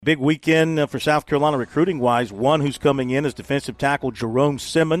Big weekend for South Carolina recruiting-wise. One who's coming in is defensive tackle Jerome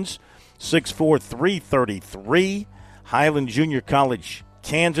Simmons, 6'4", 333. Highland Junior College,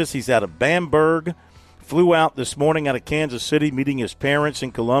 Kansas. He's out of Bamberg. Flew out this morning out of Kansas City, meeting his parents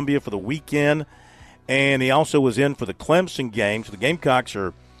in Columbia for the weekend. And he also was in for the Clemson game. So the Gamecocks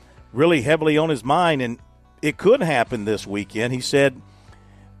are really heavily on his mind, and it could happen this weekend. He said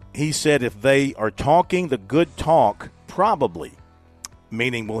if they are talking the good talk, probably.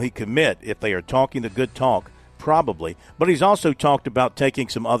 Meaning, will he commit? If they are talking the good talk, probably. But he's also talked about taking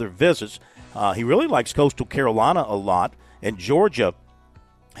some other visits. He really likes Coastal Carolina a lot, and Georgia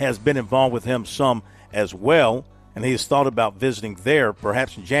has been involved with him some as well, and he has thought about visiting there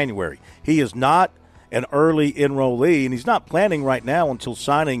perhaps in January. He is not an early enrollee, and he's not planning right now until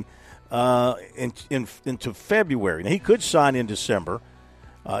signing into February. Now, he could sign in December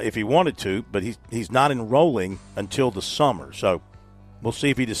if he wanted to, but he's not enrolling until the summer. So we'll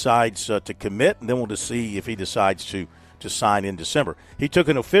see if he decides to commit, and then we'll just see if he decides to sign in December. He took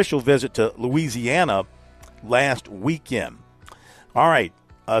an official visit to Louisiana last weekend. All right,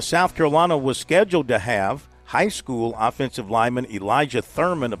 South Carolina was scheduled to have high school offensive lineman Elijah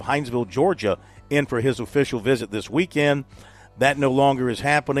Thurman of Hinesville, Georgia, in for his official visit this weekend. That no longer is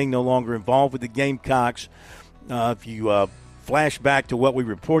happening, no longer involved with the Gamecocks. If you flash back to what we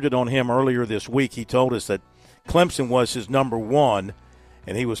reported on him earlier this week, he told us that Clemson was his number one,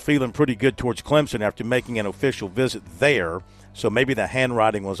 and he was feeling pretty good towards Clemson after making an official visit there. So maybe the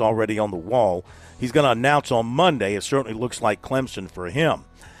handwriting was already on the wall. He's going to announce on Monday. It certainly looks like Clemson for him.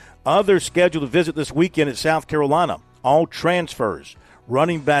 Others scheduled to visit this weekend at South Carolina, all transfers.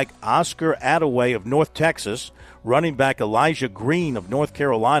 Running back Oscar Attaway of North Texas, running back Elijah Green of North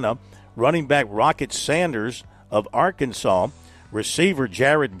Carolina, running back Rocket Sanders of Arkansas, receiver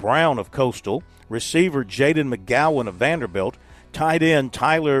Jared Brown of Coastal, receiver Jaden McGowan of Vanderbilt, tight end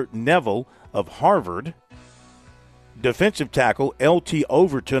Tyler Neville of Harvard, defensive tackle L.T.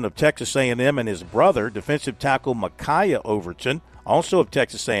 Overton of Texas A&M and his brother, defensive tackle Micaiah Overton, also of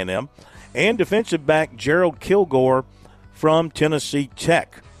Texas A&M, and defensive back Gerald Kilgore from Tennessee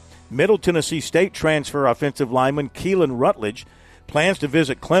Tech. Middle Tennessee State transfer offensive lineman Keelan Rutledge plans to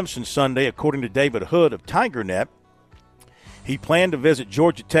visit Clemson Sunday, according to David Hood of TigerNet. He planned to visit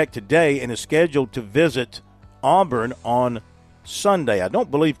Georgia Tech today and is scheduled to visit Auburn on Sunday. I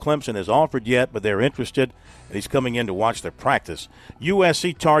don't believe Clemson has offered yet, but they're interested, and he's coming in to watch their practice.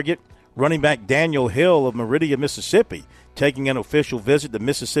 USC target running back Daniel Hill of Meridian, Mississippi, taking an official visit to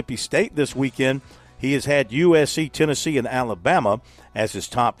Mississippi State this weekend. He has had USC, Tennessee, and Alabama as his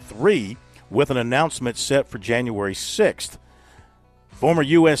top three, with an announcement set for January 6th. Former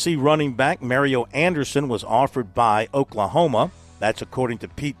USC running back Mario Anderson was offered by Oklahoma. That's according to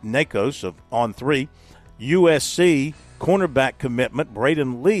Pete Nakos of On3. USC cornerback commitment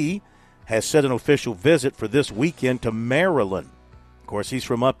Braden Lee has set an official visit for this weekend to Maryland. Of course, he's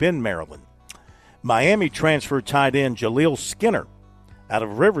from up in Maryland. Miami transfer tight end Jaleel Skinner out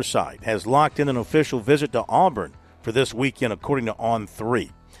of Riverside has locked in an official visit to Auburn for this weekend, according to On3.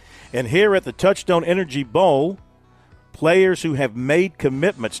 And here at the Touchstone Energy Bowl, players who have made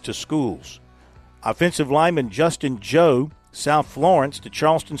commitments to schools. Offensive lineman Justin Joe, South Florence to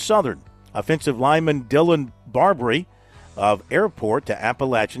Charleston Southern. Offensive lineman Dylan Barbary of Airport to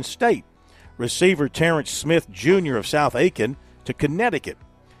Appalachian State. Receiver Terrence Smith Jr. of South Aiken to Connecticut.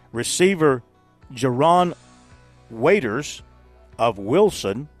 Receiver Jerron Waiters of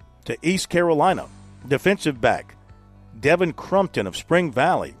Wilson to East Carolina. Defensive back Devin Crumpton of Spring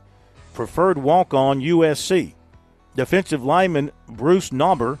Valley. Preferred walk-on USC. Defensive lineman Bruce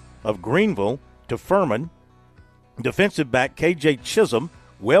Nauber of Greenville to Furman. Defensive back K.J. Chisholm,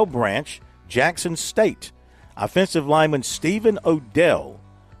 Well Branch, Jackson State. Offensive lineman Stephen Odell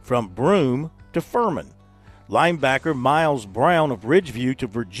from Broome to Furman. Linebacker Miles Brown of Ridgeview to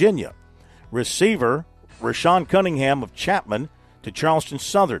Virginia. Receiver Rashawn Cunningham of Chapman to Charleston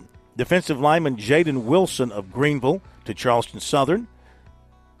Southern. Defensive lineman Jaden Wilson of Greenville to Charleston Southern.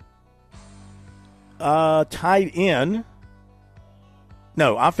 Offensive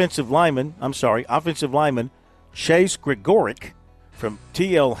lineman Chase Gregoric from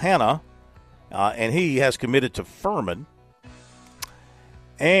T.L. Hanna, and he has committed to Furman.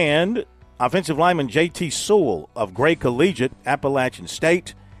 And offensive lineman J.T. Sewell of Gray Collegiate, Appalachian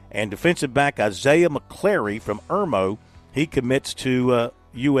State, and defensive back Isaiah McClary from Irmo, he commits to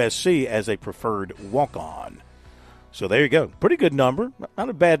USC as a preferred walk-on. So there you go. Pretty good number. Not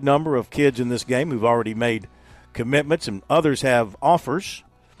a bad number of kids in this game who've already made commitments, and others have offers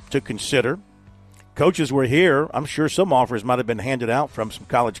to consider. Coaches were here. I'm sure some offers might have been handed out from some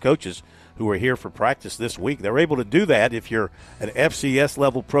college coaches who are here for practice this week. They're able to do that if you're an FCS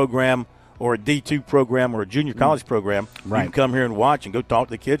level program or a D2 program or a junior college program. Right. You can come here and watch and go talk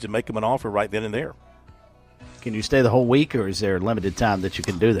to the kids and make them an offer right then and there. Can you stay the whole week, or is there a limited time that you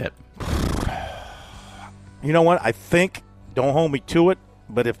can do that? You know what? I think, don't hold me to it,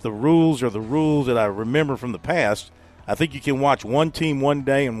 but if the rules are the rules that I remember from the past, I think you can watch one team one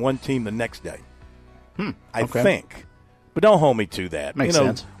day and one team the next day. I think. But don't hold me to that. Makes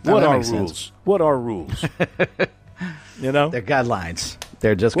sense. What that are makes rules? sense. What are rules? You know? They're guidelines.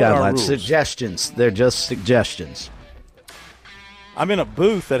 They're just What are guidelines. rules? Suggestions. They're just suggestions. I'm in a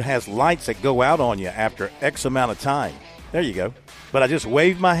booth that has lights that go out on you after X amount of time. There you go. But I just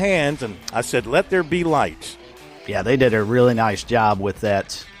waved my hands and I said, let there be lights. Yeah, they did a really nice job with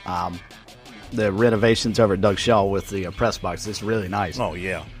that. The renovations over at Doug Shaw with the press box. It's really nice. Oh,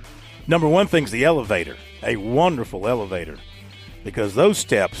 yeah. Number one thing's the elevator. A wonderful elevator. Because those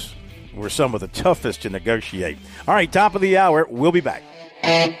steps were some of the toughest to negotiate. All right, top of the hour. We'll be back.